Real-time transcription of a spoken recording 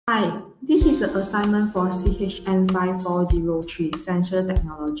Hi, this is an assignment for CHM5403 Sensor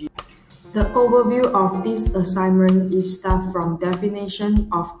Technology. The overview of this assignment is start from definition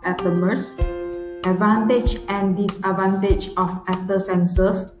of Aptasensors, advantage and disadvantage of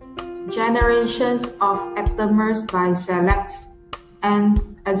Aptasensors, generations of Aptasensors by select, and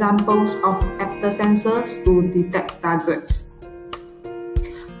examples of Aptasensors to detect targets.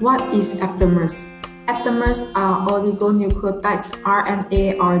 What is Aptasensors? Aptasensors are oligonucleotides,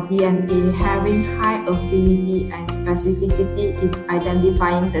 RNA or DNA, having high affinity and specificity in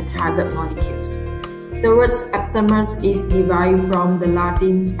identifying the target molecules. The word aptamers is derived from the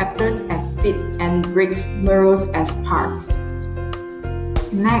Latin aptus as feet and bricks, meros as parts.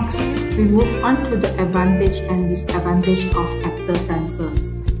 Next, we move on to the advantage and disadvantage of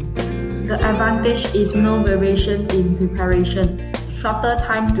Aptasensors. The advantage is no variation in preparation, shorter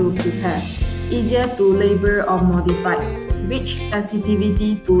time to prepare, easier to label or modify, rich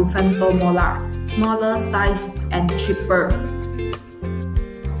sensitivity to femtomolar, smaller size and cheaper.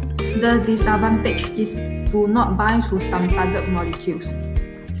 The disadvantage is to not bind to some target molecules.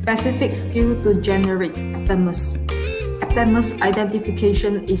 Specific skill to generate aptamers. Aptamers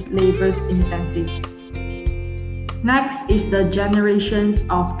identification is labor intensive. Next is the generations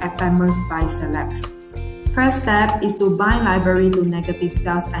of aptamers by selects. First step is to bind library to negative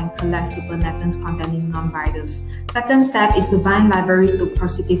cells and collect supernatants containing non-binders. Second step is to bind library to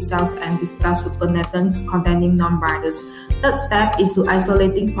positive cells and discard supernatants containing non-binders. Third step is to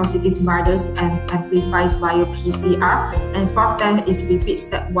isolating positive binders and amplifies via PCR. And fourth step is repeat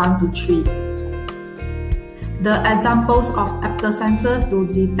step 1 to 3. The examples of Aptasensors to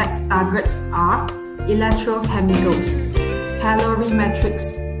detect targets are electrochemicals,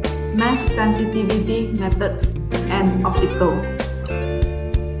 calorimetrics, mass sensitivity methods, and optical.